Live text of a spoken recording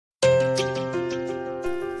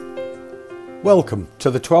Welcome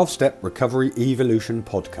to the 12-Step Recovery Evolution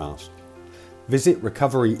podcast. Visit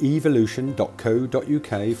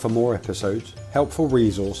recoveryevolution.co.uk for more episodes, helpful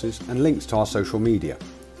resources and links to our social media.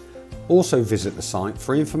 Also visit the site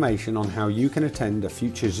for information on how you can attend a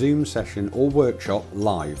future Zoom session or workshop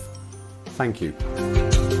live. Thank you.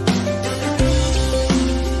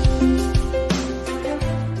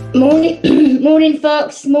 Morning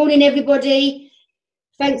folks, morning everybody.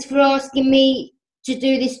 Thanks for asking me to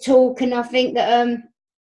do this talk, and I think that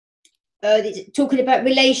talking about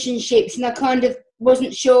relationships, and I kind of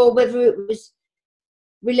wasn't sure whether it was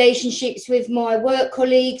relationships with my work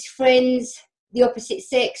colleagues, friends, the opposite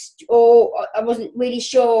sex, or I wasn't really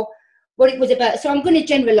sure what it was about. So I'm going to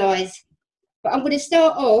generalise, but I'm going to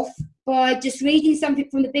start off by just reading something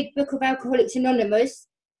from the big book of Alcoholics Anonymous,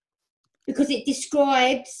 because it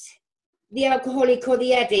describes the alcoholic or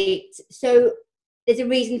the addict. So there's a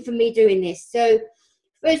reason for me doing this. So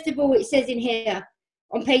first of all, it says in here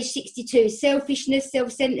on page 62, selfishness,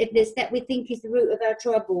 self-centeredness that we think is the root of our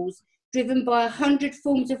troubles. Driven by 100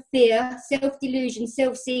 forms of fear, self-delusion,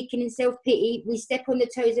 self-seeking and self-pity, we step on the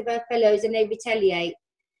toes of our fellows and they retaliate.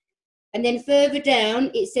 And then further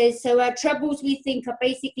down, it says, so our troubles we think are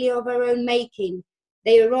basically of our own making.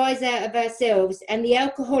 They arise out of ourselves, and the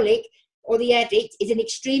alcoholic or the addict is an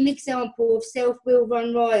extreme example of self-will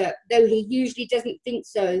run riot, though he usually doesn't think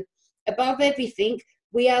so. Above everything,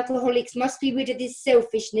 we alcoholics must be rid of this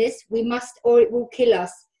selfishness. We must, or it will kill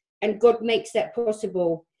us, and God makes that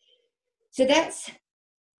possible. So that's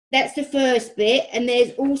the first bit, and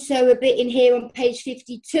there's also a bit in here on page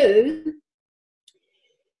 52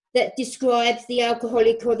 that describes the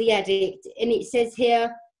alcoholic or the addict, and it says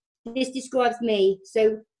here, this describes me.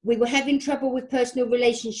 So we were having trouble with personal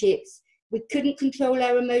relationships. We couldn't control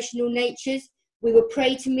our emotional natures. We were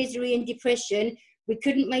prey to misery and depression. We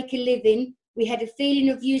couldn't make a living. We had a feeling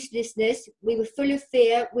of uselessness. We were full of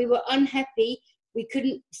fear. We were unhappy. We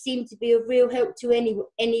couldn't seem to be of real help to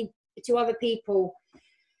to other people.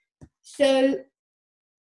 So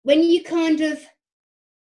when you kind of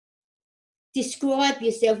describe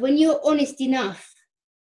yourself, when you're honest enough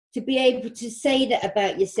to be able to say that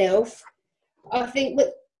about yourself, I think,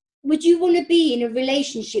 would you want to be in a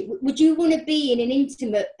relationship? Would you want to be in an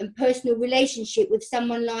intimate and personal relationship with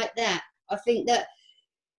someone like that? I think that,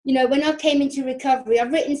 you know, when I came into recovery,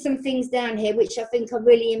 I've written some things down here which I think are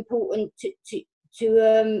really important to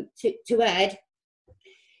add.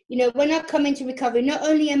 You know, when I come into recovery, not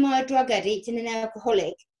only am I a drug addict and an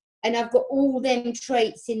alcoholic, and I've got all them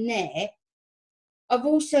traits in there, I've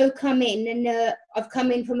also come in, and I've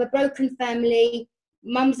come in from a broken family.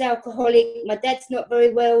 Mum's alcoholic, my dad's not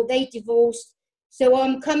very well, they divorced. So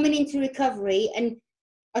I'm coming into recovery, and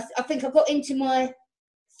I think I got into my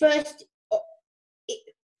first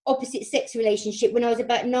opposite sex relationship when I was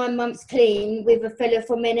about 9 months clean with a fella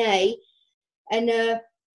from NA. And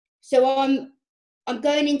so I'm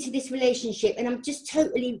going into this relationship, and I'm just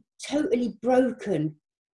totally broken.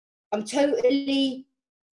 I'm totally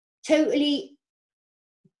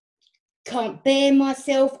can't bear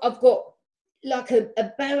myself. I've got like a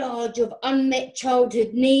barrage of unmet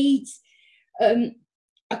childhood needs. I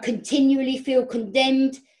continually feel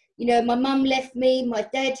condemned. You know, my mum left me, my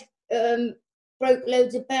dad broke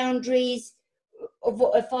loads of boundaries of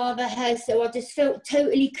what a father has, so I just felt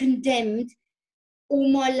totally condemned all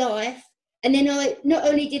my life. And then not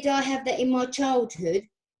only did I have that in my childhood,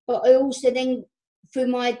 but I also then, through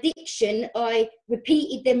my addiction, I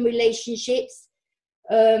repeated them relationships.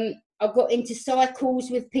 I got into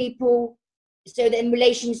cycles with people, so then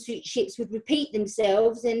relationships would repeat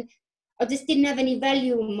themselves, and I just didn't have any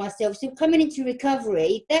value in myself. So coming into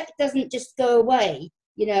recovery, that doesn't just go away,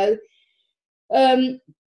 you know.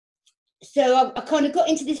 So I kind of got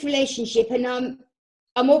into this relationship, and I'm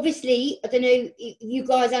obviously, I don't know if you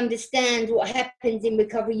guys understand what happens in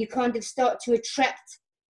recovery. You kind of start to attract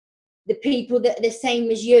the people that are the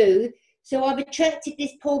same as you. So I've attracted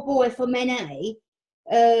this poor boy from NA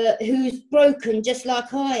who's broken just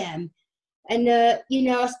like I am. And, you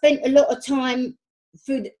know, I spent a lot of time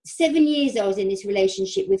through 7 years I was in this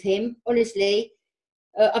relationship with him, honestly.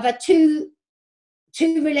 I've had two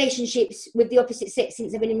relationships with the opposite sex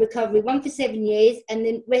since I've been in recovery, one for 7 years, and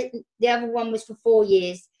then the other one was for 4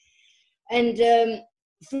 years. And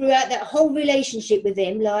throughout that whole relationship with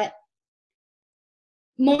him, like,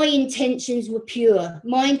 my intentions were pure.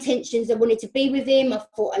 My intentions, I wanted to be with him. I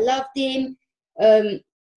thought I loved him.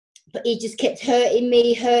 But he just kept hurting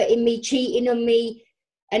me, cheating on me.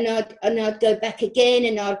 And I'd go back again,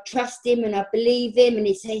 and I'd trust him, and I'd believe him, and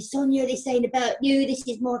he'd say, Sonja, this ain't about you, this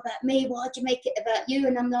is more about me, why'd you make it about you?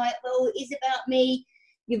 And I'm like, well, it is about me,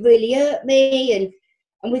 you really hurt me.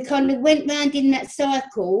 And we kind of went round in that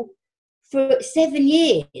cycle for 7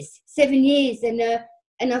 years, 7 years. And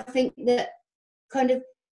I think that kind of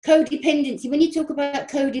codependency, when you talk about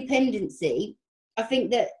codependency, I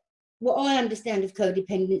think that what I understand of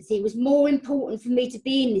codependency was more important for me to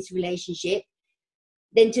be in this relationship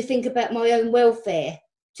than to think about my own welfare,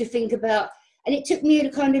 to think about, and it took me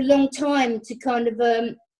a kind of long time to kind of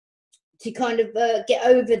get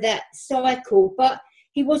over that cycle. But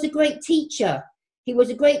he was a great teacher. He was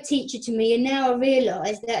a great teacher to me, and now I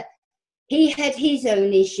realise that he had his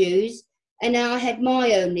own issues, and I had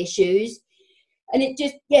my own issues, and it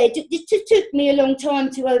just took me a long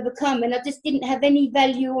time to overcome, and I just didn't have any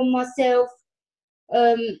value on myself.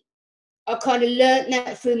 I kind of learnt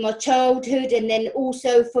that through my childhood, and then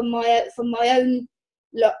also from my own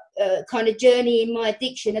kind of journey in my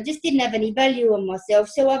addiction. I just didn't have any value on myself,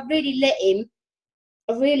 so I really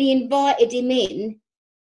invited him in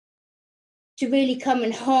to really come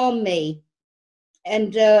and harm me.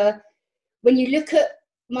 And when you look at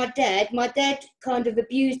my dad kind of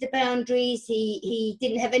abused the boundaries. He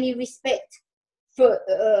didn't have any respect for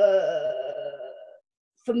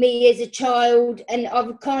me as a child, and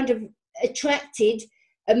I've kind of attracted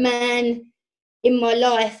a man in my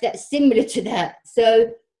life that's similar to that.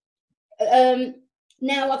 So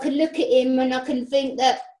now I can look at him and I can think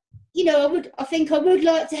that, you know, I think I would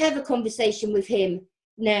like to have a conversation with him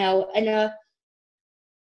now, and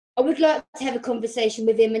I would like to have a conversation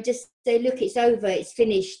with him and just say, look, it's over, it's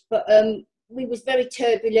finished. But we was very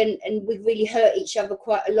turbulent and we really hurt each other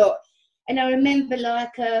quite a lot. And I remember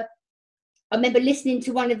listening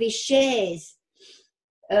to one of his shares.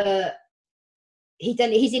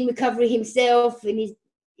 He's in recovery himself, and he's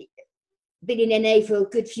been in NA for a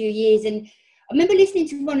good few years. And I remember listening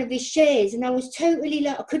to one of his shares, and I was totally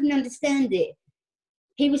I couldn't understand it.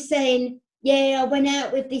 He was saying, yeah, I went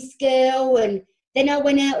out with this girl, and then I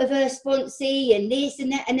went out with her sponsee, and this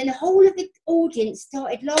and that. And then the whole of the audience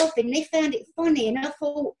started laughing. They found it funny. And I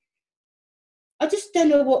thought, I just don't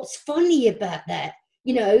know what's funny about that,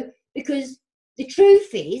 you know, because the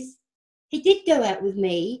truth is, he did go out with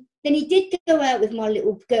me. Then he did go out with my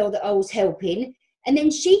little girl that I was helping. And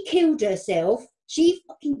then she killed herself. She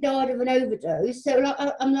fucking died of an overdose. So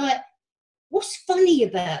I'm like, what's funny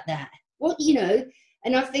about that? What, you know?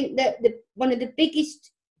 And I think that one of the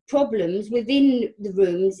biggest problems within the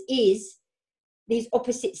rooms is these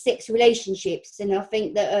opposite sex relationships. And I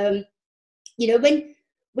think that, you know,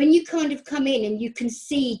 when you kind of come in and you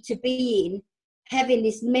concede to having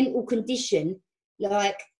this mental condition,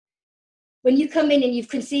 like when you come in and you've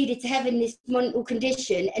conceded to having this mental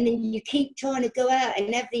condition, and then you keep trying to go out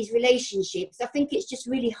and have these relationships, I think it's just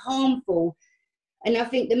really harmful. And I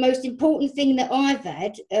think the most important thing that I've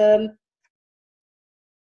had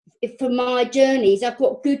from my journeys, I've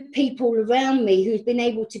got good people around me who's been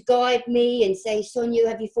able to guide me and say, Sonja,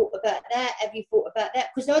 have you thought about that? Have you thought about that?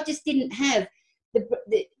 Because I just didn't have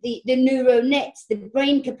the neural nets, the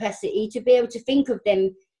brain capacity to be able to think of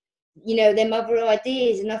them, you know, them other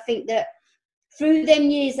ideas. And I think that through them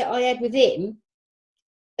years that I had with him,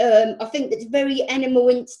 I think that's very animal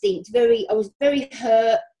instinct. I was very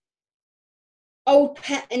hurt. Old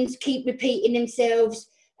patterns keep repeating themselves.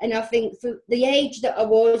 And I think for the age that I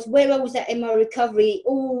was, where I was at in my recovery,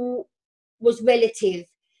 all was relative.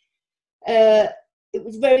 It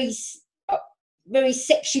was very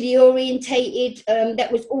sexually orientated.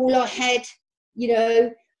 That was all I had, you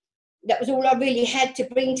know. That was all I really had to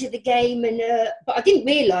bring to the game. And but I didn't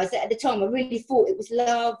realise that at the time. I really thought it was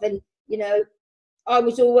love. And, you know, I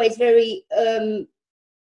was always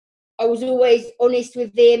honest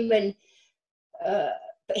with him. And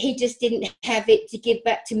but he just didn't have it to give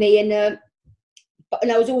back to me. And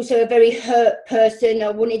I was also a very hurt person. I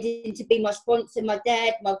wanted him to be my sponsor, my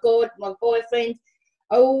dad, my God, my boyfriend.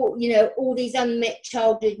 All these unmet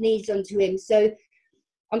childhood needs onto him. So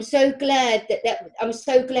I'm so glad that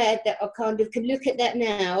I kind of can look at that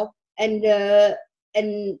now, and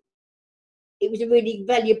it was a really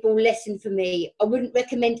valuable lesson for me. I wouldn't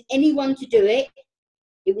recommend anyone to do it.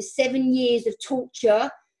 It was 7 years of torture,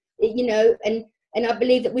 you know, and I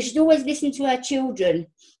believe that we should always listen to our children,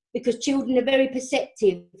 because children are very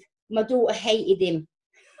perceptive. My daughter hated him.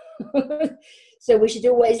 So we should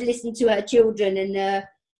always listen to our children. And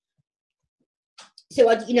so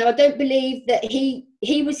I don't believe that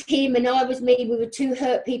he was him and I was me. We were two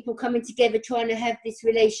hurt people coming together trying to have this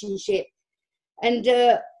relationship. And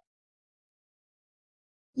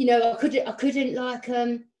you know, I couldn't like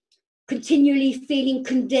continually feeling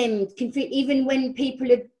condemned, even when people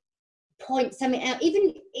had point something out,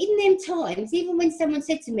 even in them times, even when someone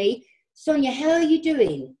said to me, Sonja, how are you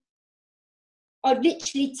doing? I'd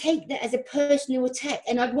literally take that as a personal attack,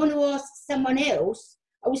 and I'd want to ask someone else.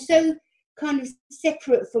 I was so kind of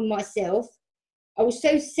separate from myself. I was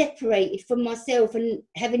so separated from myself and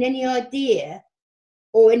having any idea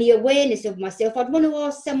or any awareness of myself. I'd want to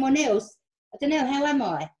ask someone else, I don't know, how am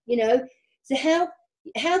I? You know, so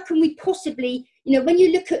how can we possibly, you know, when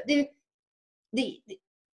you look at the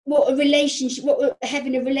what a relationship, what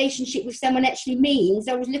having a relationship with someone actually means,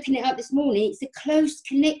 I was looking it up this morning. It's a close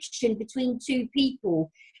connection between two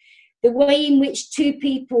people, the way in which two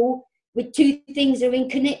people with two things are in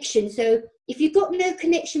connection. So if you've got no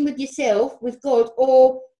connection with yourself, with God,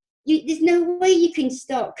 or there's no way you can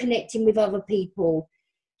start connecting with other people.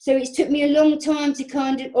 So it's took me a long time to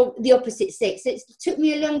kind of the opposite sex. It took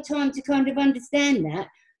me a long time to kind of understand that.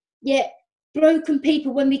 Yet broken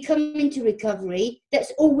people, when we come into recovery,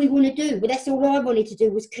 that's all we want to do. But that's all I wanted to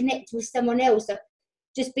do, was connect with someone else,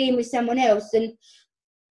 just being with someone else.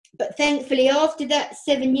 But thankfully, after that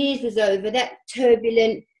 7 years was over, that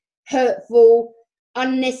turbulent, hurtful,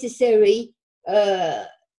 unnecessary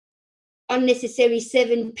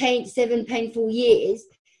 7 painful years,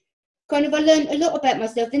 kind of I learned a lot about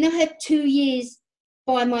myself. Then I had 2 years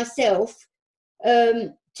by myself,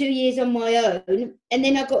 2 years on my own, and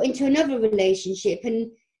then I got into another relationship,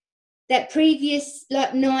 and that previous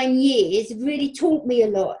 9 years really taught me a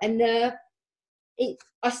lot. And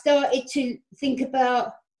I started to think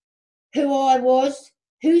about who I was,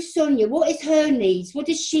 who's Sonja, what is her needs, what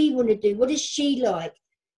does she want to do, what does she like.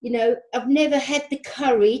 You know, I've never had the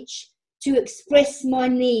courage to express my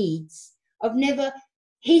needs.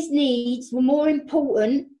 His needs were more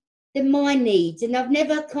important than my needs, and I've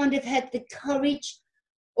never kind of had the courage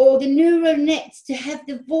or the neural nets to have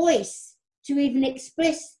the voice to even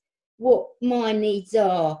express what my needs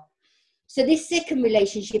are. So this second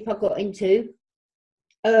relationship I got into,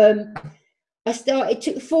 it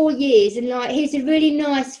took 4 years, and he's a really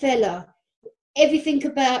nice fella. Everything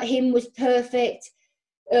about him was perfect.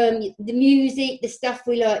 The music, the stuff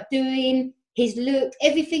we like doing, his look,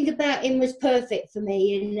 everything about him was perfect for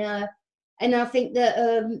me. And I think that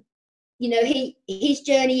you know, his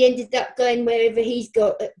journey ended up going wherever he's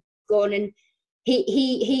gone, and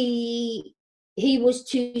he was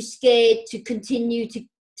too scared to continue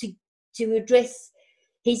to address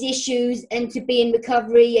his issues and to be in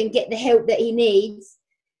recovery and get the help that he needs.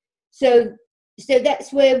 So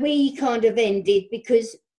that's where we kind of ended,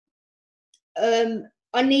 because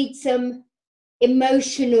I need some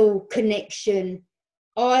emotional connection.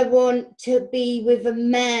 I want to be with a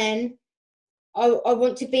man. I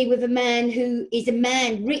want to be with a man who is a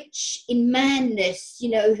man, rich in manness, you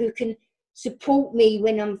know, who can support me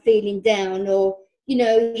when I'm feeling down, or, you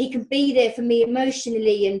know, he can be there for me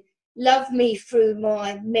emotionally and love me through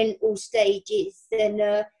my mental stages.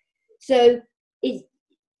 And so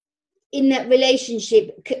in that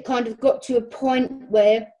relationship, kind of got to a point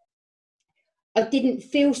where I didn't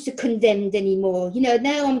feel so condemned anymore. You know,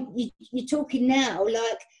 now you're talking now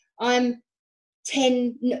like I'm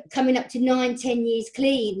 10, coming up to 9-10 years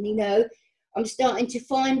clean. You know, I'm starting to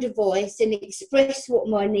find a voice and express what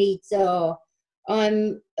my needs are.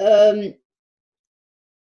 I'm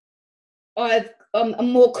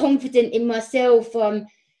more confident in myself.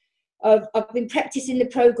 I've been practicing the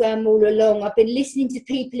program all along. I've been listening to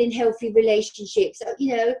people in healthy relationships.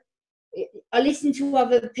 You know, I listen to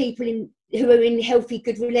other people who are in healthy,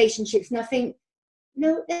 good relationships, and I think,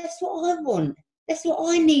 no, that's what I want. That's what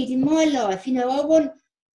I need in my life. You know, I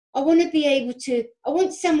want to be able to. I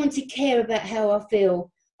want someone to care about how I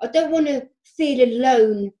feel. I don't want to feel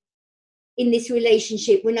alone in this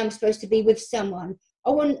relationship when I'm supposed to be with someone. I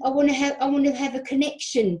want to have a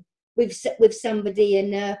connection with somebody,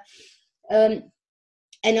 and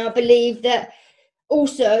I believe that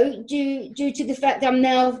also due to the fact I'm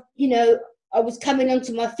now, you know, I was coming on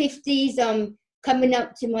to my 50s, I'm coming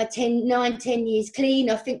up to my 10 years clean.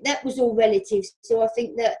 I think that was all relative. So I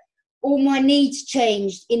think that all my needs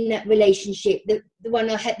changed in that relationship. The one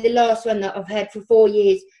I had, the last one that I've had for 4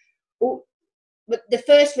 years. But the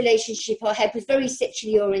first relationship I had was very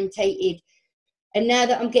sexually orientated. And now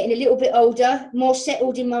that I'm getting a little bit older, more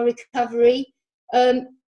settled in my recovery,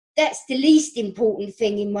 that's the least important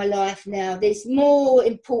thing in my life now. There's more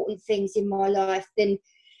important things in my life than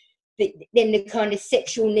the kind of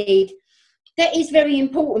sexual need. That is very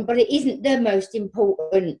important, but it isn't the most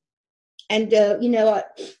important. And, you know,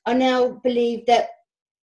 I now believe that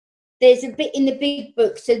there's a bit in the big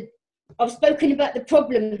book. So I've spoken about the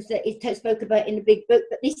problems that it spoke about in the big book,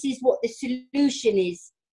 but this is what the solution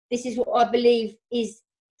is. This is what I believe is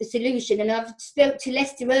the solution. And I've spoke to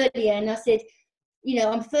Lester earlier, and I said, you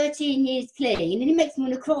know, I'm 13 years clean, and it makes me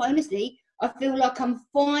want to cry, honestly. I feel like I'm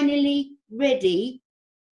finally ready.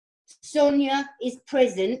 Sonja is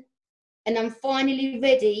present, and I'm finally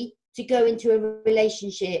ready to go into a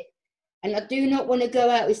relationship. And I do not want to go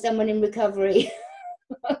out with someone in recovery.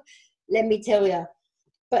 Let me tell you.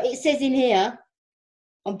 But it says in here,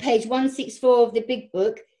 on page 164 of the big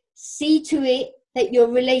book, see to it that your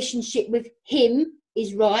relationship with him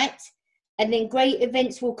is right, and then great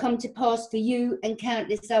events will come to pass for you and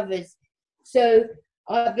countless others. So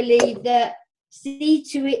I believe that see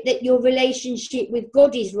to it that your relationship with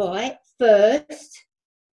God is right first,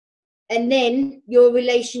 and then your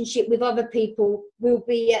relationship with other people will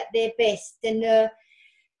be at their best. And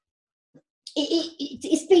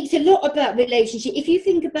it speaks a lot about relationship. If you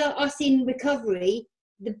think about us in recovery,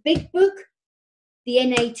 the big book, the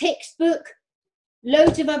NA textbook,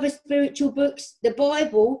 loads of other spiritual books, the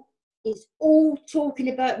Bible is all talking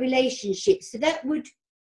about relationships. So that would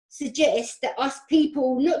suggest that us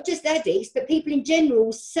people, not just addicts, but people in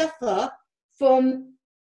general, suffer from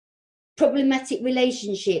problematic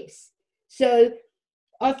relationships. So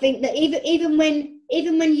I think that even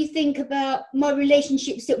when you think about my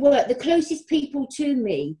relationships at work, the closest people to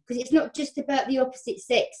me, because it's not just about the opposite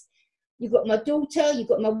sex. You've got my daughter, you've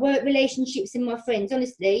got my work relationships and my friends.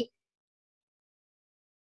 Honestly,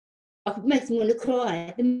 it makes me want to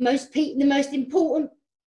cry. The most important,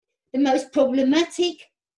 the most problematic,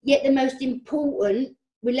 yet the most important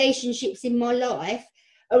relationships in my life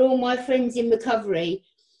are all my friends in recovery.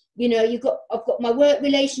 You know, I've got my work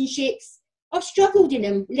relationships. I've struggled in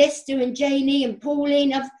them. Lester and Janie and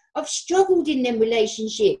Pauline. I've struggled in them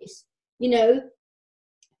relationships. You know,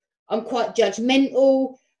 I'm quite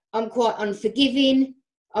judgmental. I'm quite unforgiving.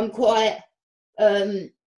 I'm quite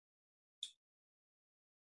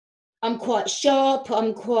sharp.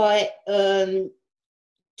 I'm quite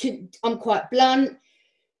blunt.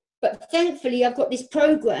 But thankfully, I've got this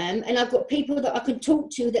program, and I've got people that I can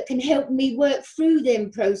talk to that can help me work through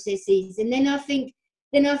them processes. And then I think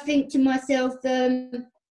to myself, you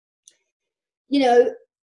know,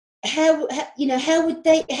 how do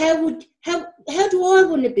I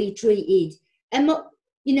want to be treated?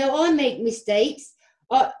 You know, I make mistakes.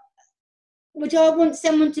 Would I want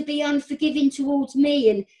someone to be unforgiving towards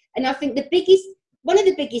me? And I think one of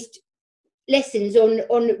the biggest lessons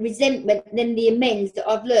on resentment and then the amends that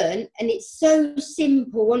I've learned, and it's so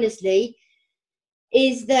simple, honestly,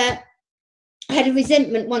 is that I had a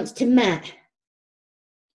resentment once to Matt.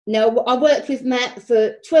 Now, I worked with Matt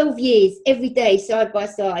for 12 years, every day, side by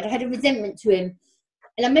side. I had a resentment to him.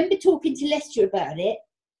 And I remember talking to Lester about it.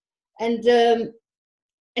 And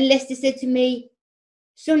Lester said to me,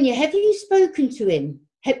 Sonja, have you spoken to him?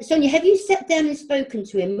 Sonja, have you sat down and spoken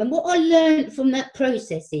to him? And what I learned from that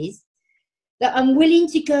process is that I'm willing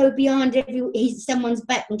to go behind someone's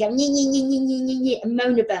back and go and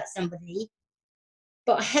moan about somebody.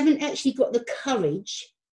 But I haven't actually got the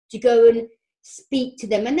courage to go and speak to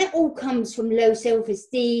them. And that all comes from low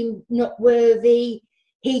self-esteem, not worthy,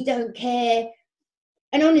 he don't care.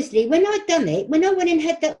 And honestly, when I'd done it, when I went and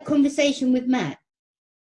had that conversation with Matt,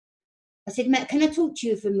 I said, Matt, can I talk to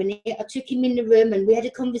you for a minute? I took him in the room and we had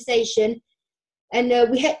a conversation, and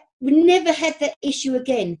we never had that issue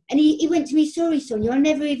again. And he went to me, sorry, Sonja, I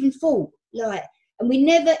never even thought, and we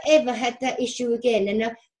never ever had that issue again.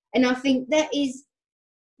 And I think that is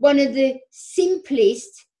one of the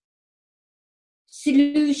simplest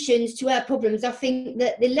solutions to our problems. I think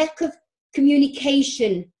that the lack of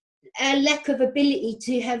communication, our lack of ability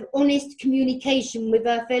to have honest communication with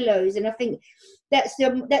our fellows, and I think that's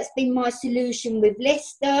been my solution with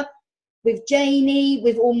Lester, with Janie,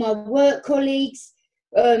 with all my work colleagues.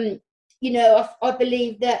 You know, I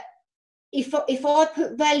believe that if I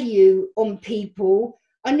put value on people,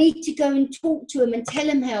 I need to go and talk to them and tell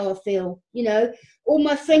them how I feel. You know, all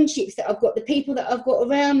my friendships that I've got, the people that I've got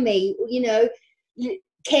around me, you know,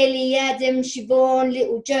 Kelly, Adam, Siobhan,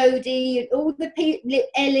 little Jodie, all the people,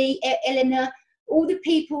 Ellie, Eleanor, all the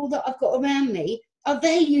people that I've got around me, I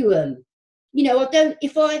value them. You know, I don't,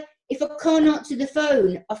 if I can't answer the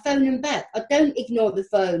phone, I phone them back. I don't ignore the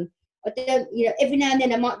phone. I don't, you know, every now and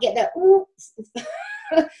then I might get that,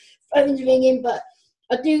 phone's ringing, but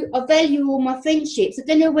I value all my friendships. I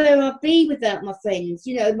don't know where I'd be without my friends.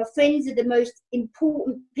 You know, my friends are the most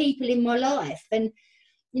important people in my life. And,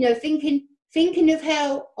 you know, thinking of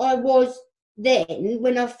how I was then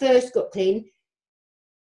when I first got clean,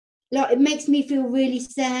 like, it makes me feel really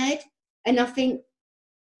sad. And I think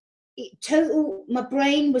my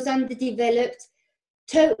brain was underdeveloped,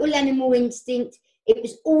 total animal instinct. It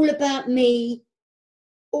was all about me.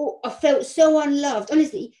 I felt so unloved.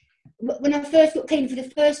 Honestly, when I first got clean, for the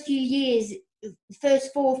first few years, the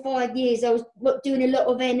first 4 or 5 years, I was doing a lot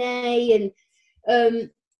of NA and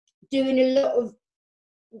doing a lot of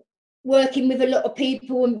working with a lot of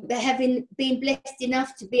people and been blessed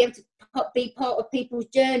enough to be able to be part of people's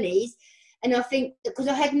journeys. And I think because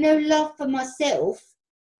I had no love for myself,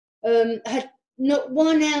 I had not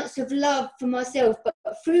 1 ounce of love for myself, but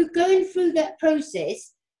through going through that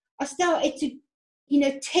process, I started to, you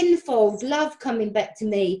know, tenfold love coming back to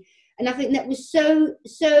me. And I think that was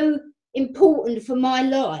so important for my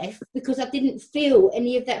life, because I didn't feel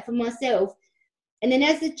any of that for myself. And then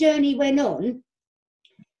as the journey went on,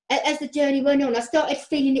 I started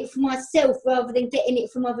feeling it for myself rather than getting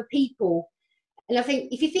it from other people. And I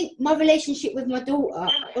think, if you think my relationship with my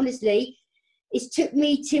daughter, honestly, it's took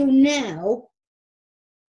me till now.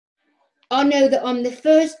 I know that I'm the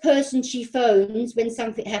first person she phones when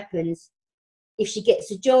something happens. If she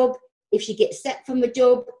gets a job, if she gets sacked from a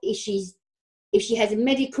job, if she has a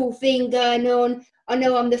medical thing going on, I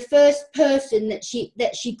know I'm the first person that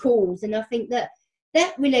she calls. And I think that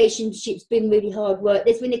relationship's been really hard work.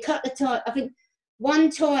 There's been a couple of times, I think one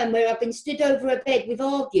time where I've been stood over a bed, we've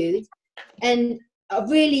argued, and I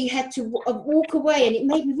really had to walk away, and it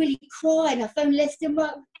made me really cry, and I phoned Lester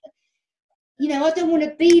up. You know, I don't want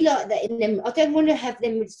to be like that in them. I don't want to have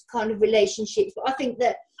them kind of relationships. But I think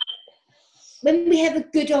that when we have a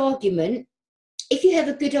good argument, if you have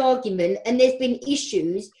a good argument and there's been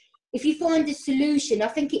issues, if you find a solution, I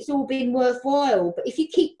think it's all been worthwhile. But if you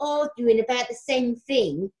keep arguing about the same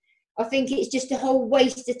thing, I think it's just a whole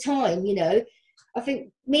waste of time, you know. I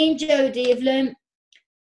think me and Jodie have learned,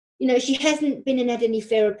 you know, she hasn't been and had any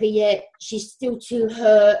therapy yet. She's still too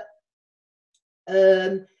hurt.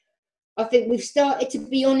 I think we've started to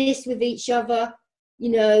be honest with each other,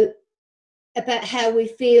 you know, about how we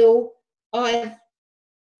feel. I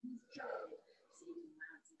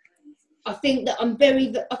think that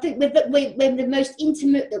I think we're the most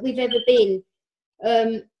intimate that we've ever been.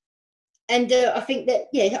 I think that,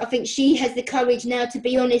 yeah, I think she has the courage now to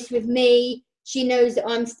be honest with me. She knows that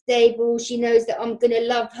I'm stable. She knows that I'm going to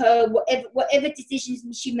love her, whatever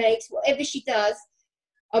decisions she makes, whatever she does,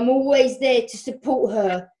 I'm always there to support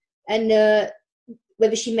her. And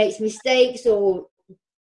whether she makes mistakes or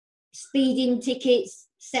speeding tickets,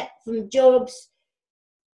 sacked from jobs,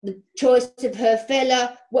 the choice of her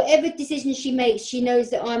fella, whatever decision she makes, she knows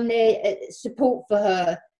that I'm there support for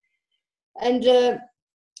her. And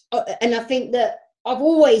I think that I've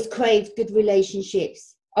always craved good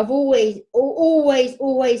relationships. I've always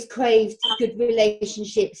craved good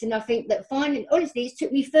relationships. And I think that finally, honestly, it's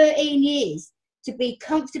took me 13 years to be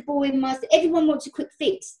comfortable in myself. Everyone wants a quick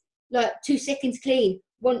fix, like 2 seconds clean,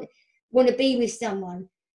 want to be with someone.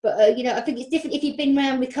 But, you know, I think it's different if you've been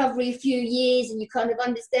around recovery a few years and you kind of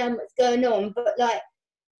understand what's going on. But, like,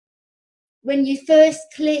 when you first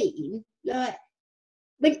clean, like,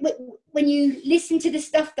 when you listen to the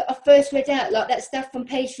stuff that I first read out, like that stuff from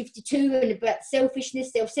page 52 and about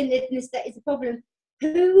selfishness, self-centeredness, that is a problem.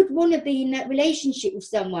 Who would want to be in that relationship with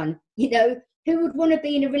someone? You know, who would want to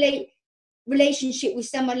be in a relationship with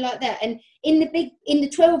someone like that? And in the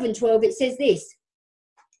 12 and 12, it says this.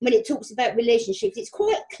 When it talks about relationships, it's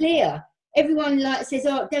quite clear. Everyone like says,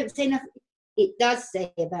 "Oh, don't say nothing." It does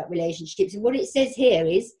say about relationships, and what it says here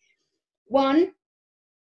is, 1,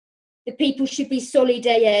 the people should be solid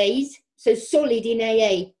AAs, so solid in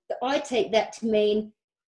AA. But I take that to mean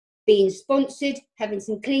being sponsored, having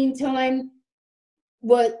some clean time,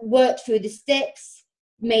 worked through the steps,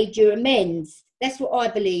 made your amends. That's what I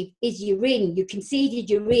believe is you're in. You conceded,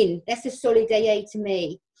 you're in. That's a solid AA to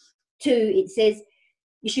me. 2, it says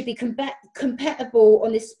you should be compatible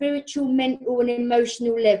on the spiritual, mental and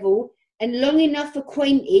emotional level, and long enough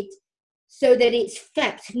acquainted so that it's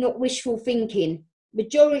fact, not wishful thinking.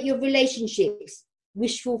 Majority of relationships,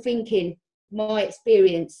 wishful thinking, my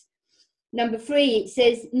experience. Number 3, it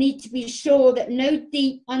says, need to be sure that no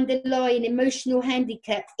deep underlying emotional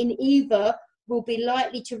handicap in either will be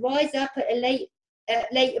likely to rise up at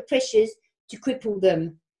later pressures to cripple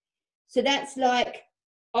them. So that's like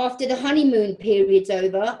after the honeymoon period's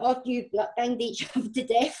over, after you've like banged each other to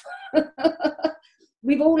death.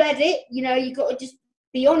 We've all had it, you know, you've got to just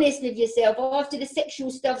be honest with yourself. After the sexual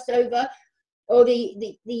stuff's over, or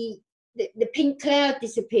the pink cloud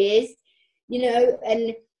disappears, you know,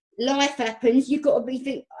 and life happens, you've got to be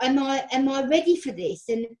thinking, am I ready for this?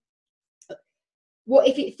 And what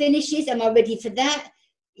if it finishes? Am I ready for that?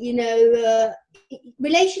 You know,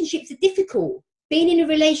 relationships are difficult. Being in a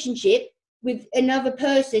relationship with another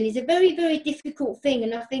person is a very, very difficult thing.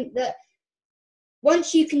 And I think that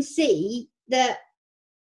once you can see that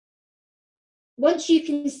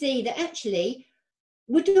actually,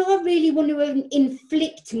 would I really want to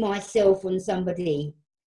inflict myself on somebody,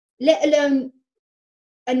 let alone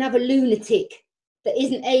another lunatic? that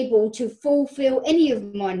isn't able to fulfill any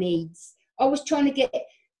of my needs. I was trying to get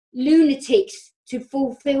lunatics to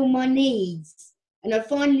fulfill my needs. And I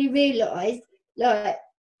finally realised like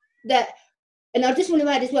that, and I just want to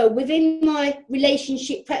add as well, within my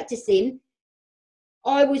relationship practicing,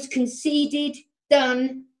 I was conceded,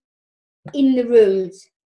 done in the rooms.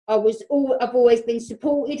 I've always been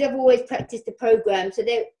supported, I've always practiced the program. So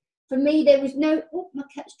for me, there was no, my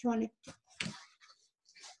cat's trying to,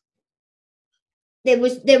 there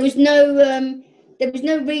was no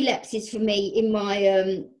relapses for me in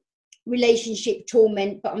my relationship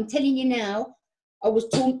torment. But I'm telling you now, I was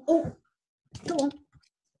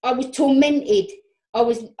tormented. I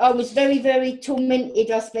was very, very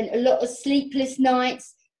tormented. I spent a lot of sleepless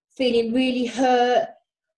nights, feeling really hurt,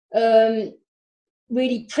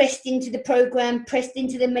 really pressed into the program, pressed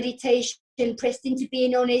into the meditation, pressed into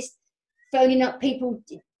being honest, phoning up people,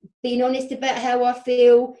 being honest about how I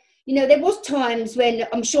feel. You know, there was times when,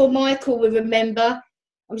 I'm sure Michael will remember,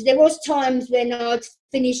 there was times when I'd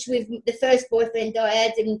finish with the first boyfriend I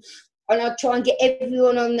had, and I'd try and get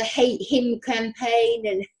everyone on the hate him campaign,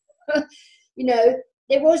 and you know,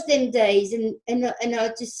 there was them days, and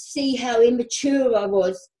I just see how immature I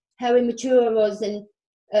was, and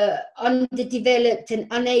underdeveloped and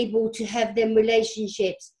unable to have them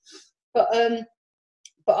relationships. But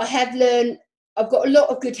I have learned, I've got a lot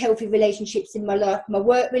of good, healthy relationships in my life. My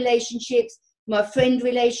work relationships, my friend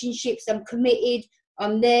relationships. I'm committed.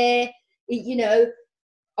 I'm there. You know,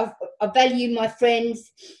 I value my friends.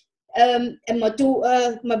 And my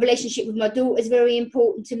daughter, my relationship with my daughter is very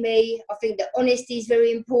important to me. I think that honesty is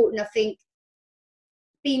very important. I think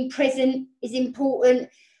being present is important.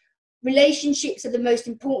 Relationships are the most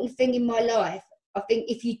important thing in my life. I think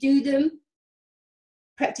if you do them,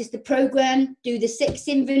 practice the program, do the sex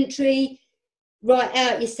inventory, write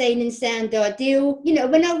out your sane and sound ideal. You know,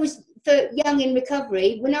 when I was young in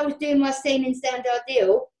recovery, when I was doing my sane and sound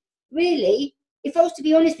ideal, really, if I was to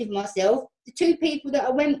be honest with myself, the two people that I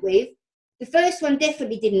went with, the first one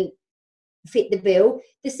definitely didn't fit the bill.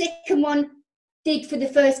 The second one did for the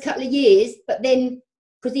first couple of years, but then,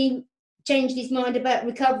 because he changed his mind about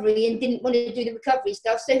recovery and didn't want to do the recovery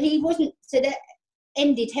stuff, so that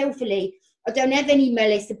ended healthily. I don't have any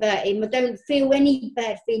malice about him. I don't feel any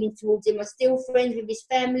bad feelings towards him. I'm still friends with his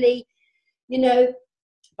family, you know.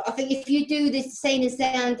 But I think if you do this sane and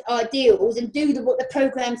sound ideals and do what the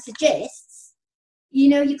program suggests, you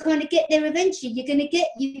know, you kind of get there eventually. You're going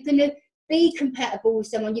to be compatible with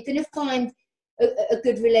someone. You're going to find a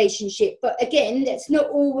good relationship. But again, that's not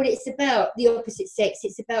all what it's about, the opposite sex.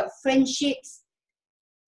 It's about friendships,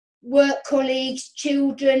 work colleagues,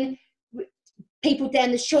 children, people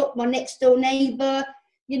down the shop, my next door neighbour.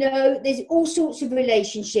 You know, there's all sorts of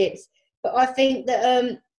relationships. But I think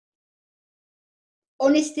that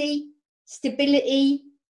honesty, stability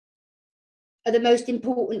are the most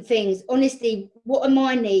important things. Honesty, what are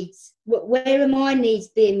my needs? Where are my needs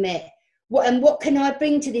being met? What can I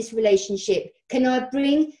bring to this relationship? Can I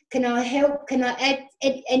help? Can I add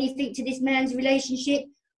anything to this man's relationship?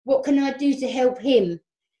 What can I do to help him?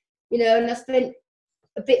 You know, and I spent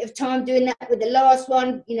a bit of time doing that with the last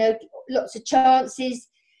one, you know, lots of chances.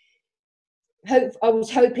 I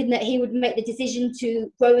was hoping that he would make the decision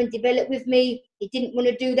to grow and develop with me. He didn't want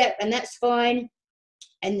to do that, and that's fine.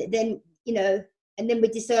 And then, you know, and then we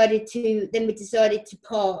decided to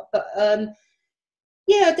part. But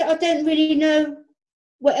yeah, I don't really know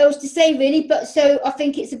what else to say really. But so I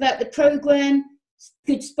think it's about the program,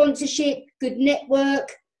 good sponsorship, good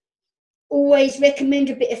network. Always recommend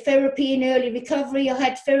a bit of therapy in early recovery. I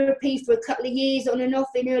had therapy for a couple of years on and off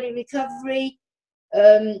in early recovery.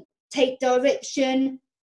 Take direction,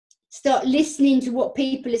 start listening to what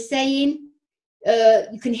people are saying.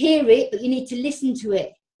 You can hear it, but you need to listen to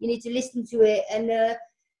it. And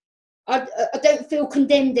I don't feel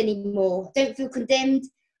condemned anymore. I don't feel condemned.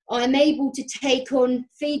 I'm able to take on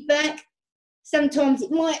feedback. Sometimes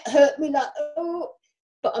it might hurt me, like, oh,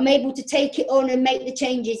 but I'm able to take it on and make the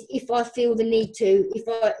changes if I feel the need to,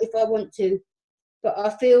 if I want to. But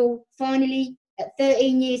I feel finally at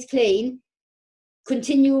 13 years clean,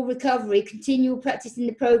 continual recovery, continual practice in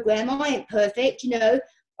the program. I ain't perfect, you know.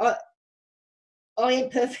 I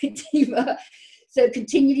ain't perfect either. So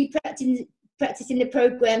continually practicing the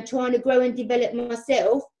program, trying to grow and develop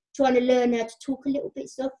myself, trying to learn how to talk a little bit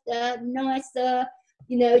softer, nicer,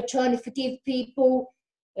 you know, trying to forgive people.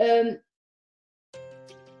 The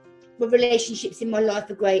relationships in my life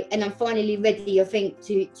are great, and I'm finally ready, I think,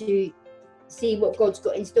 to see what God's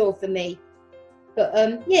got in store for me.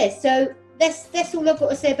 But yeah, so that's all I've got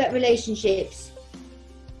to say about relationships.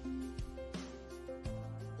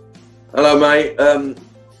 Hello, mate.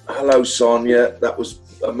 Hello, Sonja. That was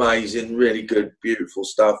amazing. Really good, beautiful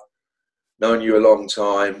stuff. Known you a long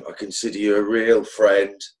time. I consider you a real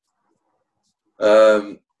friend.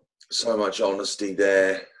 So much honesty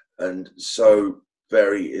there, and so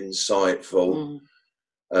very insightful.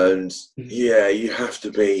 And yeah, you have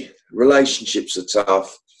to be. Relationships are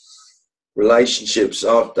tough. Relationships.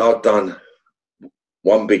 I've done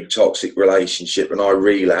one big toxic relationship, and I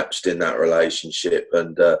relapsed in that relationship,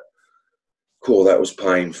 and cool, that was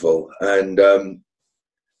painful. And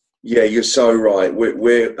yeah, you're so right.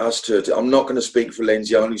 We're us two. I'm not going to speak for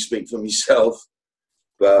Lindsay. I only speak for myself.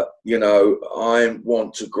 But, you know, I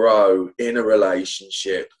want to grow in a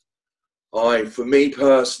relationship. For me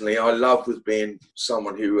personally, I love with being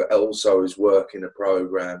someone who also is working a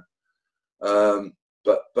program.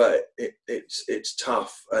 But it's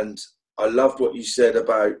tough. And I loved what you said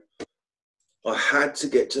about I had to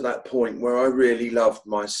get to that point where I really loved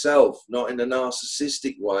myself, not in a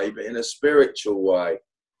narcissistic way, but in a spiritual way.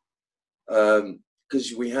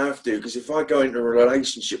 Because we have to. Because if I go into a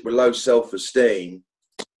relationship with low self-esteem,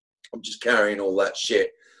 I'm just carrying all that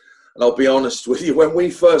shit. And I'll be honest with you, when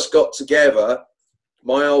we first got together,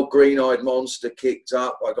 my old green-eyed monster kicked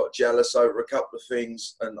up. I got jealous over a couple of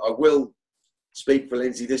things, and I will speak for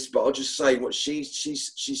Lindsay this, but I'll just say what she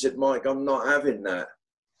said, Mike, I'm not having that.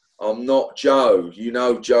 I'm not Joe. You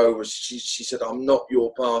know, Joe was, she said, I'm not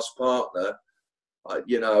your past partner. I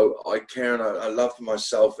care and I love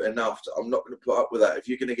myself enough. I'm not going to put up with that. If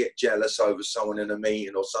you're going to get jealous over someone in a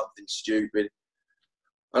meeting or something stupid.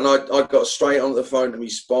 And I got straight on the phone to my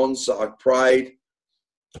sponsor. I prayed.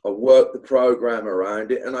 I worked the program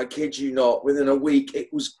around it. And I kid you not, within a week, it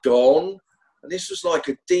was gone. And this was like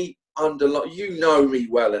a deep underlying, you know me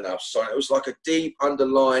well enough, son. It was like a deep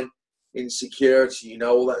underlying insecurity, you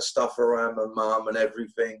know, all that stuff around my mum and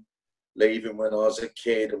everything, leaving when I was a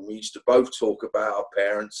kid. And we used to both talk about our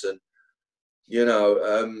parents and, you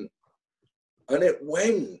know, and it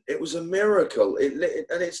went. It was a miracle. And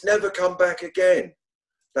it's never come back again.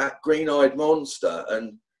 That green-eyed monster,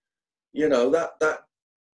 and you know that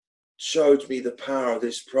showed me the power of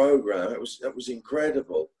this program. It was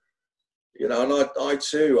incredible, you know. And I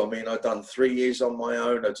too. I mean, I've done 3 years on my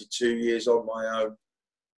own. I did 2 years on my own,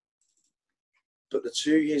 but the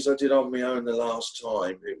 2 years I did on my own the last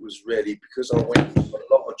time, it was really because I went through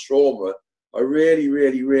a lot of trauma. I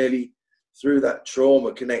really through that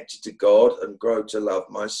trauma connected to God and grow to love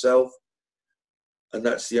myself. And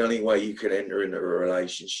that's the only way you can enter into a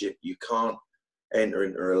relationship. You can't enter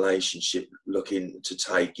into a relationship looking to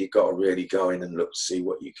take. You've got to really go in and look to see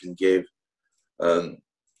what you can give.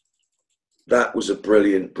 That was a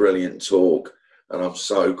brilliant talk. And I'm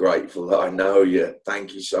so grateful that I know you.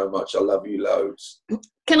 Thank you so much. I love you loads.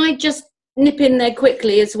 Can I just nip in there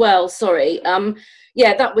quickly as well? Sorry.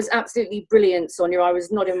 Yeah, that was absolutely brilliant, Sonja. I was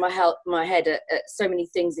nodding my head at so many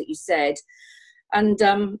things that you said.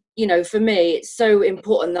 And, you know, for me, it's so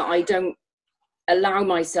important that I don't allow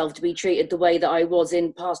myself to be treated the way that I was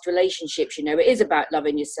in past relationships. You know, it is about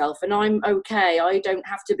loving yourself, and I'm okay. I don't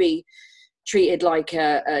have to be treated like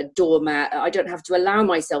a doormat. I don't have to allow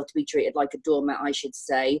myself to be treated like a doormat, I should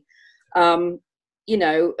say. You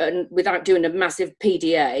know, and without doing a massive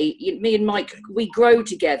PDA, me and Mike, we grow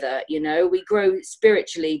together, you know, we grow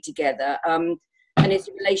spiritually together. And it's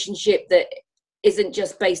a relationship that isn't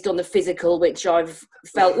just based on the physical, which I've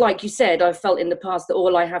felt, like you said, I've felt in the past that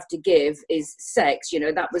all I have to give is sex. You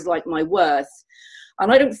know, that was like my worth.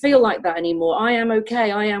 And I don't feel like that anymore. I am okay.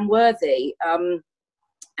 I am worthy.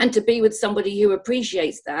 And to be with somebody who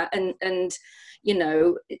appreciates that and you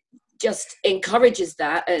know, just encourages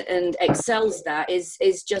that and excels that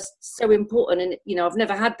is just so important. And, you know, I've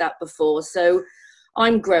never had that before. So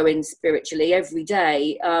I'm growing spiritually every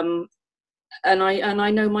day. And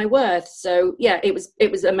I know my worth. So yeah, it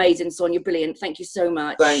was amazing, Sonja. Brilliant. Thank you so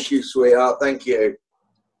much. Thank you, sweetheart. Thank you.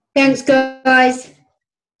 Thanks, guys.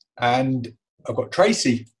 And I've got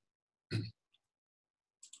Tracy.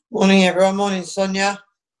 Morning, everyone. Morning, Sonja.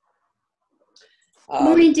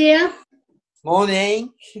 Morning, dear.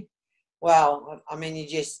 Morning. Well, I mean,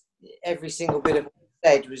 every single bit of what you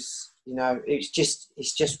said was, you know, it's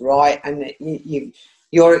just right, and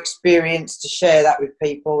your experience to share that with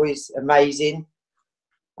people is amazing.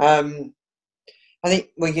 I think,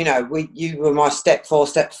 well, you know, you were my step 4,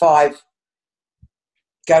 step 5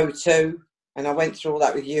 go-to, and I went through all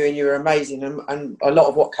that with you, and you were amazing. And a lot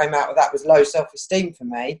of what came out of that was low self-esteem for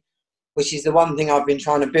me, which is the one thing I've been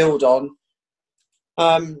trying to build on.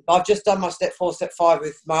 I've just done my step 4, step 5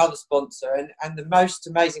 with my other sponsor, and the most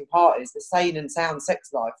amazing part is the sane and sound sex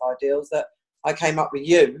life ideals that I came up with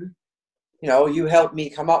you know, you helped me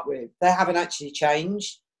come up with. They haven't actually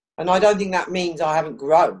changed. And I don't think that means I haven't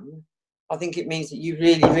grown. I think it means that you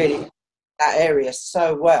really, really that area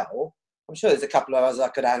so well. I'm sure there's a couple of others I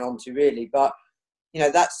could add on to, really, but you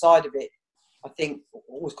know, that side of it, I think,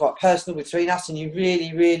 was quite personal between us, and you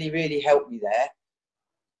really, really, really helped me there.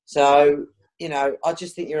 So, you know, I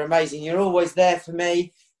just think you're amazing. You're always there for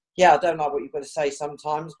me. Yeah, I don't like what you've got to say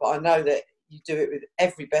sometimes, but I know that you do it with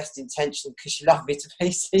every best intention because you love me to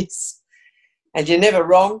pieces. And you're never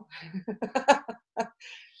wrong.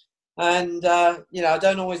 And, you know, I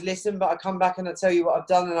don't always listen, but I come back and I tell you what I've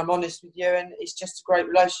done and I'm honest with you. And it's just a great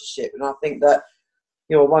relationship. And I think that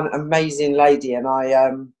you're one amazing lady. And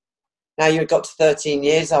now you've got to 13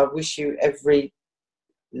 years, I wish you every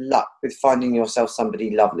luck with finding yourself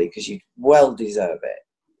somebody lovely, because you well deserve it.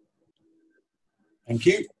 Thank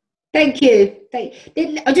you. Thank you.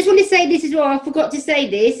 I just want to say this as well. I forgot to say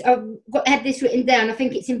this. Had this written down. I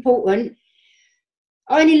think it's important.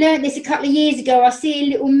 I only learned this a couple of years ago. I see a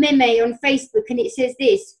little meme on Facebook and it says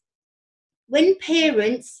this: when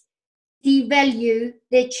parents devalue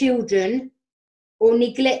their children or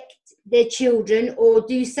neglect their children or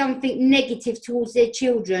do something negative towards their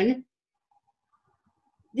children,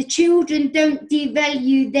 the children don't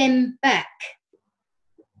devalue them back.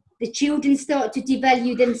 The children start to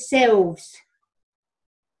devalue themselves.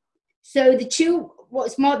 So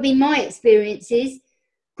what's might be my experience is,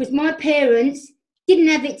 because my parents didn't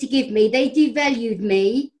have it to give me, they devalued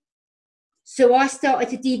me. So I started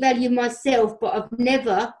to devalue myself, but I've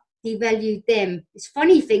never devalued them. It's a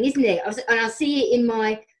funny thing, isn't it? And I see it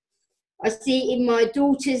in my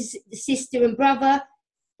daughter's sister and brother.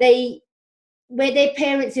 Where their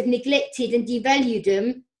parents have neglected and devalued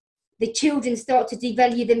them, the children start to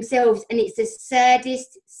devalue themselves, and it's the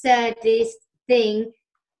saddest thing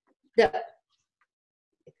that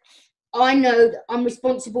I know that I'm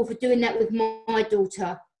responsible for doing that with my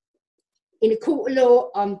daughter. In a court of law,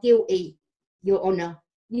 I'm guilty, Your Honour.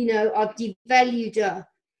 You know, I've devalued her.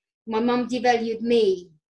 My mum devalued me.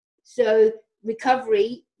 So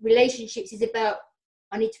recovery, relationships is about,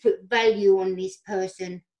 I need to put value on this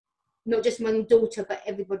person. Not just my daughter, but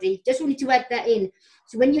everybody. Just wanted to add that in.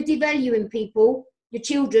 So when you're devaluing people, your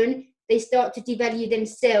children, they start to devalue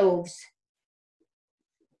themselves.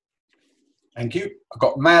 Thank you. I've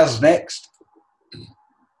got Maz next.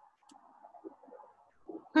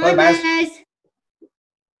 Hi, Hello, Maz. Maz.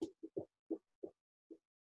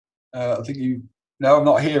 I think you... No, I'm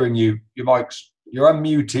not hearing you. Your mic's... You're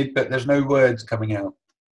unmuted, but there's no words coming out.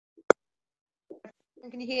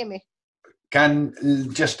 Can you hear me?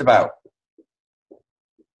 Just about.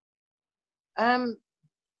 I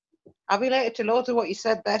related to loads of what you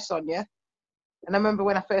said there, Sonja. And I remember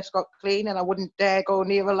when I first got clean and I wouldn't dare go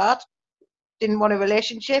near a lad. Didn't want a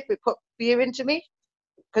relationship. It put fear into me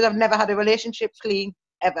because I've never had a relationship clean,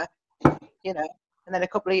 ever, you know. And then a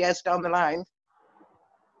couple of years down the line,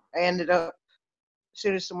 I ended up, as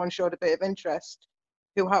soon as someone showed a bit of interest,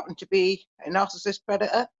 who happened to be a narcissist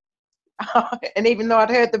predator. And even though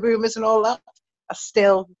I'd heard the rumours and all that, I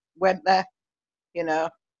still went there, you know.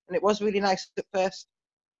 And it was really nice at first.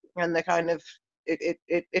 And the kind of,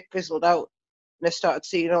 it fizzled out. And I started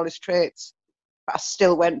seeing all his traits. But I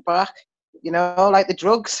still went back, you know, like the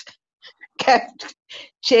drugs. Kept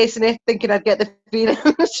chasing it, thinking I'd get the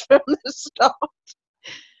feelings from the start.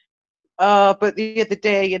 But the other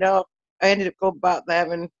day, you know, I ended up going back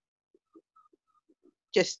there and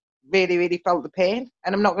just really, really felt the pain.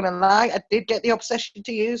 And I'm not going to lie, I did get the obsession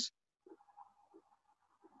to use.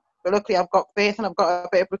 But luckily I've got faith and I've got a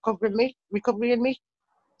bit of recovery in me.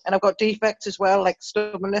 And I've got defects as well, like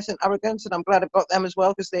stubbornness and arrogance. And I'm glad I've got them as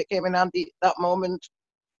well because they came in handy at that moment.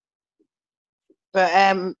 But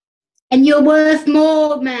and you're worth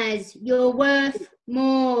more, Maz. You're worth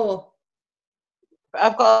more. But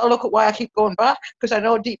I've got to look at why I keep going back because I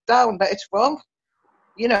know deep down that it's wrong.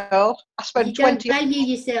 You know, I spent 20. You don't value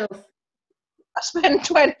yourself. I spent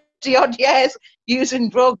 20 odd years using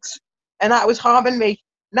drugs, and that was harming me.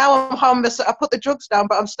 Now I'm harming myself. I put the drugs down,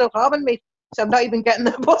 but I'm still harming me. So I'm not even getting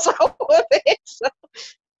the buzz out of it.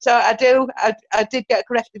 So I did get a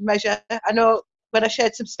corrective measure. I know when I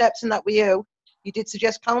shared some steps in that with you, you did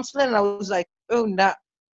suggest counselling, and I was like, oh, nah.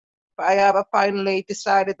 But I have finally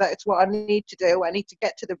decided that it's what I need to do. I need to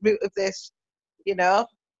get to the root of this, you know.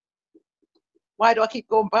 Why do I keep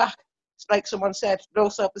going back? It's like someone said, low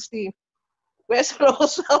self-esteem. Where's low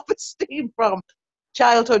self-esteem from?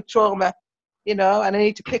 Childhood trauma, you know, and I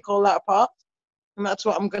need to pick all that apart. And that's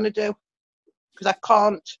what I'm going to do. Because I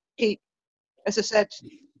can't keep, as I said,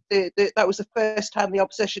 that was the first time the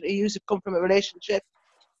obsession to use had come from a relationship.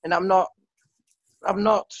 And I'm not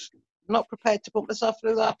prepared to put myself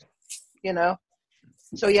through that, you know.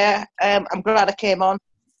 So yeah, I'm glad I came on.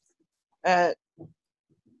 Got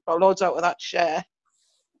loads out of that to share,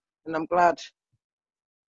 and I'm glad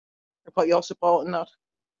I got your support in that.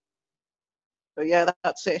 So yeah,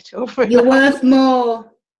 that's it. You're worth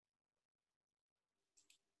more.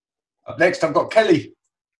 Up next, I've got Kelly.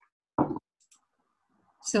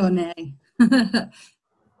 Sonny. Well,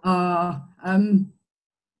 I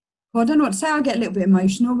don't know what to say. I get a little bit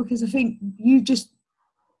emotional because I think you just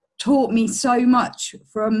taught me so much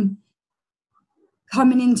from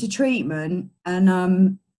coming into treatment. And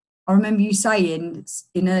I remember you saying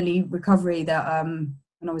in early recovery that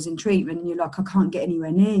when I was in treatment, you're like, I can't get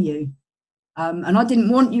anywhere near you. And I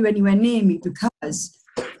didn't want you anywhere near me because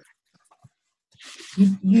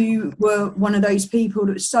you were one of those people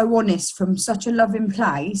that was so honest from such a loving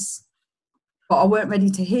place, but I weren't ready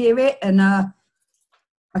to hear it. And I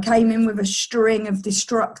came in with a string of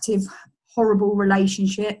destructive, horrible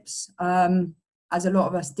relationships, as a lot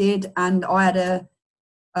of us did. And I had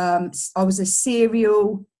I was a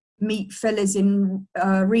serial meet fellas in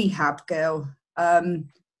rehab girl.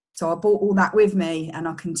 So I brought all that with me, and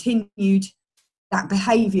I continued that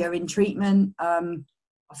behaviour in treatment.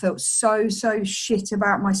 I felt so shit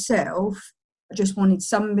about myself. I just wanted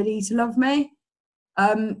somebody to love me.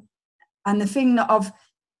 And the thing that I've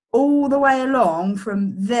all the way along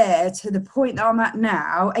from there to the point that I'm at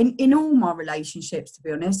now, and in all my relationships, to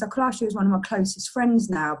be honest, I class you as one of my closest friends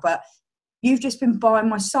now, but you've just been by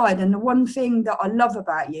my side. And the one thing that I love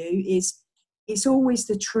about you is it's always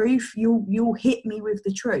the truth. You'll hit me with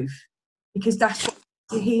the truth because that's what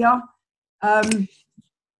you hear. And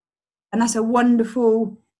that's a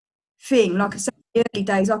wonderful thing. Like I said, in the early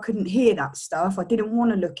days, I couldn't hear that stuff. I didn't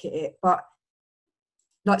want to look at it. But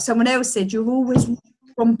like someone else said, you're always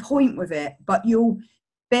on point with it, but you'll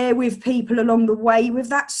bear with people along the way with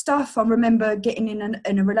that stuff. I remember getting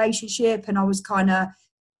in a relationship and I was kind of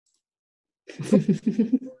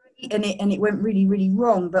and it went really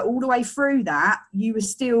wrong, but all the way through that you were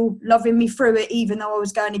still loving me through it, even though I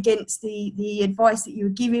was going against the advice that you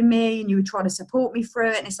were giving me, and you were trying to support me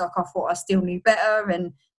through it. And it's like I thought I still knew better,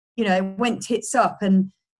 and you know, it went tits up,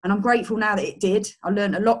 and I'm grateful now that it did. I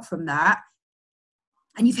learned a lot from that,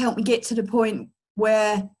 and you've helped me get to the point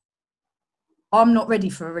where I'm not ready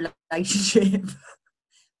for a relationship.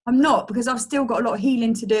 I'm not, because I've still got a lot of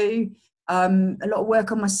healing to do, a lot of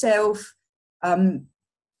work on myself, on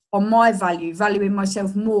my valuing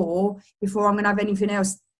myself more before I'm going to have anything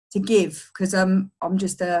else to give, because I'm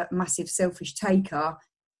just a massive selfish taker.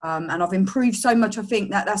 And I've improved so much. I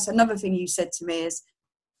think that's another thing you said to me is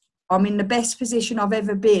I'm in the best position I've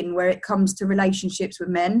ever been where it comes to relationships with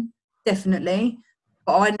men, definitely.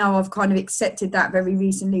 But I know I've kind of accepted that very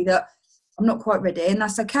recently, that I'm not quite ready, and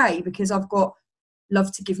that's okay, because I've got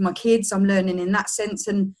love to give my kids. I'm learning in that sense,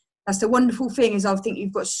 and that's the wonderful thing is I think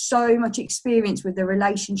you've got so much experience with the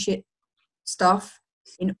relationship stuff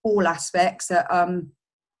in all aspects that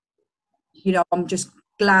you know, I'm just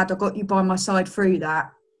glad I got you by my side through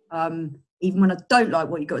that. Even when I don't like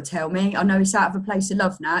what you got to tell me, I know it's out of a place of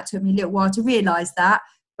love now. It took me a little while to realise that,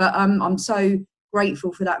 but I'm so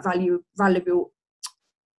grateful for that valuable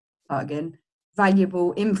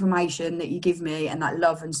information that you give me, and that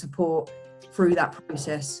love and support through that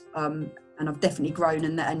process. And I've definitely grown,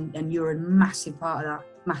 and you're a massive part of that,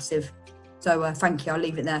 massive. So thank you. I'll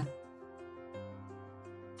leave it there.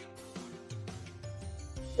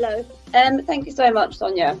 Hello. Thank you so much,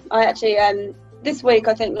 Sonja. I actually this week,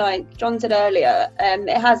 I think, like John said earlier,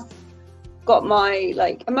 it has got my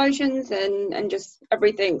like emotions and just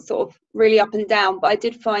everything sort of really up and down. But I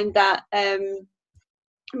did find that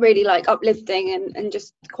really like uplifting and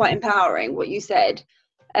just quite empowering what you said.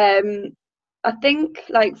 I think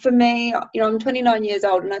like for me, you know, I'm 29 years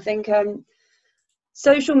old, and I think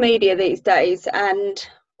social media these days and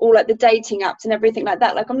all like the dating apps and everything like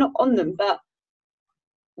that, like I'm not on them, but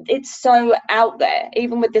it's so out there.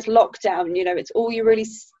 Even with this lockdown, you know, it's all you really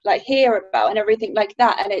like hear about and everything like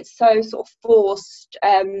that, and it's so sort of forced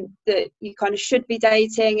that you kind of should be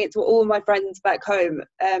dating. It's what all my friends back home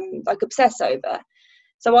like obsess over.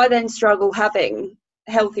 So I then struggle having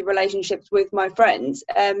healthy relationships with my friends.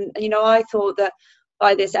 You know, I thought that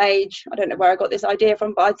by this age, I don't know where I got this idea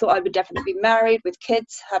from, but I thought I would definitely be married with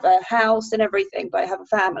kids, have a house and everything, but I have a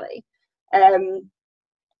family.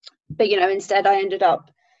 But you know, instead I ended up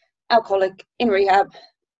alcoholic, in rehab,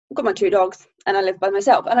 got my 2 dogs, and I live by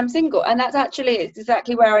myself, and I'm single, and that's actually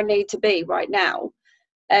exactly where I need to be right now.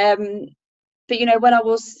 But you know, when I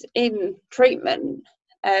was in treatment,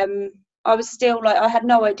 I was still like, I had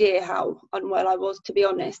no idea how unwell I was, to be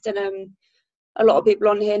honest. And a lot of people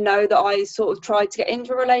on here know that I sort of tried to get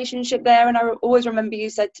into a relationship there, and I always remember you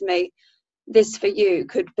said to me, this for you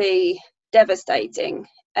could be devastating.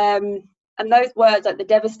 And those words, like the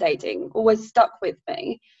devastating, always stuck with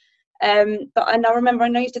me. But I remember,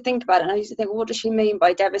 I used to think about it, and I used to think, well, what does she mean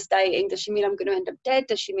by devastating? Does she mean I'm going to end up dead?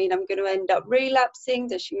 Does she mean I'm going to end up relapsing?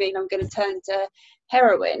 Does she mean I'm going to turn to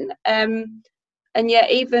heroin? And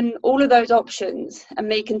yet, even all of those options, and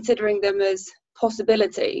me considering them as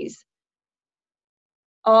possibilities,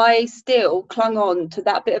 I still clung on to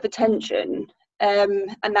that bit of attention,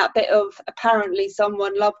 and that bit of apparently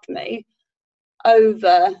someone loved me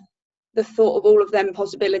over the thought of all of them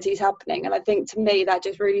possibilities happening. And I think, to me, that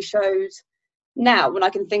just really shows now, when I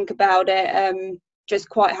can think about it, just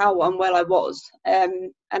quite how unwell I was,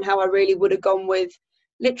 and how I really would have gone with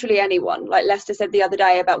literally anyone. Like Lester said the other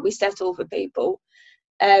day about we settle for people.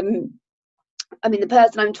 I mean, the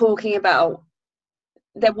person I'm talking about,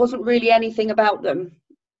 there wasn't really anything about them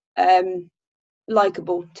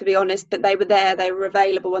likable, to be honest, but they were there, they were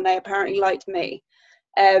available, and they apparently liked me.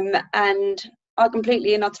 And I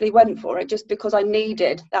completely and utterly went for it, just because I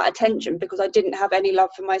needed that attention, because I didn't have any love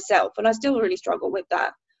for myself, and I still really struggle with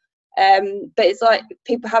that. But it's like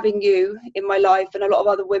people having you in my life, and a lot of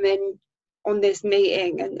other women on this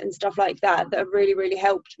meeting and stuff like that have really, really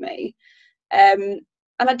helped me. And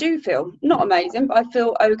I do feel not amazing, but I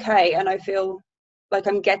feel okay, and I feel like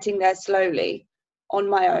I'm getting there slowly on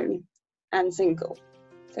my own and single.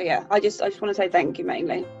 So yeah, I just want to say thank you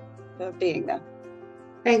mainly for being there.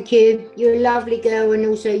 Thank you. You're a lovely girl, and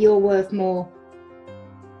also you're worth more.